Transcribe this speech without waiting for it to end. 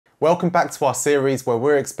Welcome back to our series where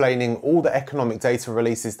we're explaining all the economic data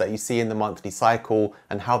releases that you see in the monthly cycle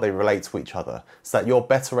and how they relate to each other, so that you're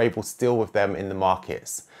better able to deal with them in the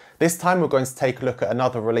markets. This time we're going to take a look at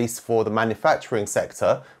another release for the manufacturing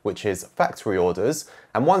sector, which is factory orders.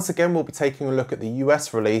 And once again, we'll be taking a look at the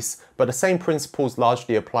US release, but the same principles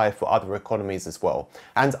largely apply for other economies as well.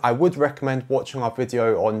 And I would recommend watching our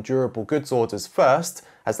video on durable goods orders first,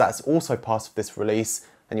 as that's also part of this release,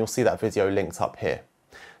 and you'll see that video linked up here.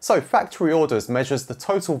 So factory orders measures the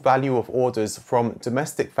total value of orders from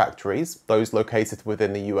domestic factories, those located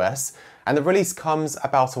within the US, and the release comes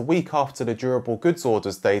about a week after the durable goods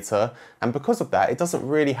orders data, and because of that, it doesn't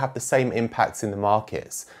really have the same impact in the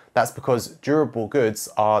markets. That's because durable goods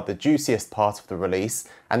are the juiciest part of the release,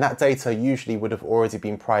 and that data usually would have already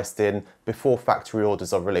been priced in before factory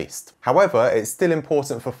orders are released. However, it's still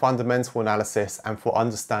important for fundamental analysis and for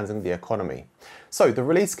understanding the economy. So the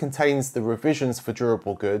release contains the revisions for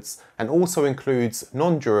durable goods and also includes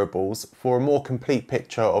non-durables for a more complete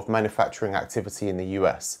picture of manufacturing activity in the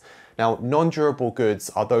US. Now, non-durable goods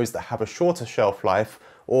are those that have a shorter shelf life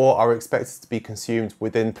or are expected to be consumed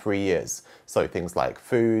within 3 years. So things like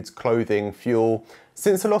food, clothing, fuel.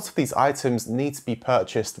 Since a lot of these items need to be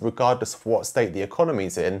purchased regardless of what state the economy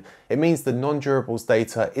is in, it means the non-durables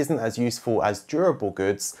data isn't as useful as durable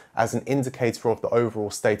goods as an indicator of the overall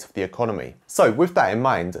state of the economy. So with that in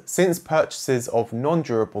mind, since purchases of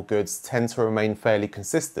non-durable goods tend to remain fairly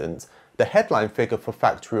consistent, the headline figure for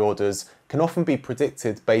factory orders can often be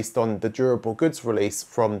predicted based on the durable goods release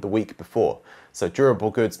from the week before. So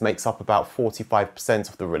durable goods makes up about 45%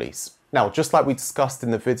 of the release. Now, just like we discussed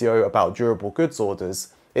in the video about durable goods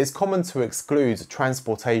orders, it's common to exclude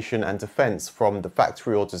transportation and defense from the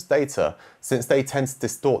factory orders data, since they tend to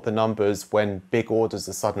distort the numbers when big orders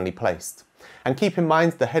are suddenly placed. And keep in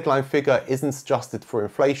mind, the headline figure isn't adjusted for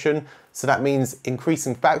inflation, so that means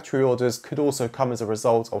increasing factory orders could also come as a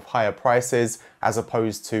result of higher prices as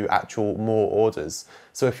opposed to actual more orders.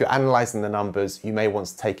 So if you're analysing the numbers, you may want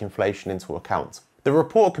to take inflation into account. The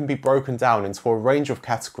report can be broken down into a range of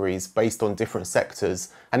categories based on different sectors,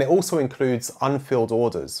 and it also includes unfilled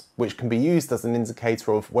orders, which can be used as an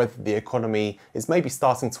indicator of whether the economy is maybe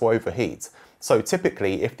starting to overheat. So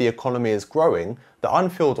typically, if the economy is growing, the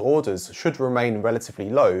unfilled orders should remain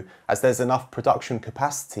relatively low as there's enough production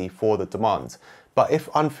capacity for the demand. But if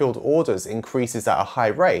unfilled orders increases at a high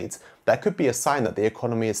rate, that could be a sign that the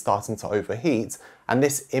economy is starting to overheat, and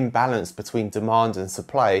this imbalance between demand and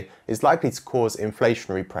supply is likely to cause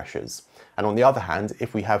inflationary pressures. And on the other hand,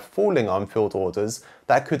 if we have falling unfilled orders,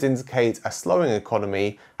 that could indicate a slowing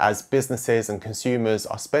economy as businesses and consumers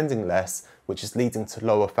are spending less, which is leading to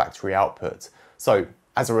lower factory output. So,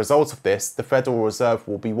 as a result of this, the Federal Reserve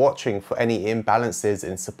will be watching for any imbalances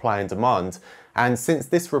in supply and demand. And since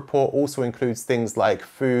this report also includes things like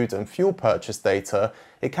food and fuel purchase data,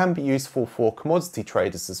 it can be useful for commodity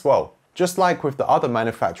traders as well. Just like with the other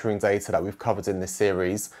manufacturing data that we've covered in this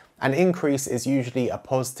series, an increase is usually a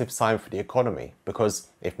positive sign for the economy, because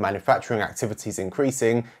if manufacturing activity is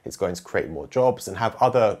increasing, it's going to create more jobs and have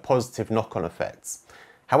other positive knock-on effects.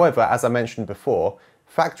 However, as I mentioned before,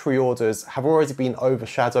 factory orders have already been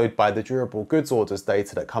overshadowed by the durable goods orders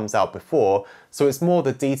data that comes out before, so it's more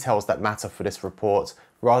the details that matter for this report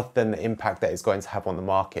rather than the impact that it's going to have on the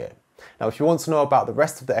market. Now, if you want to know about the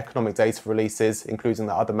rest of the economic data releases, including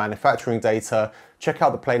the other manufacturing data, check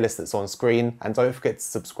out the playlist that's on screen, and don't forget to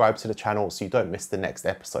subscribe to the channel so you don't miss the next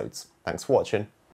episodes. Thanks for watching.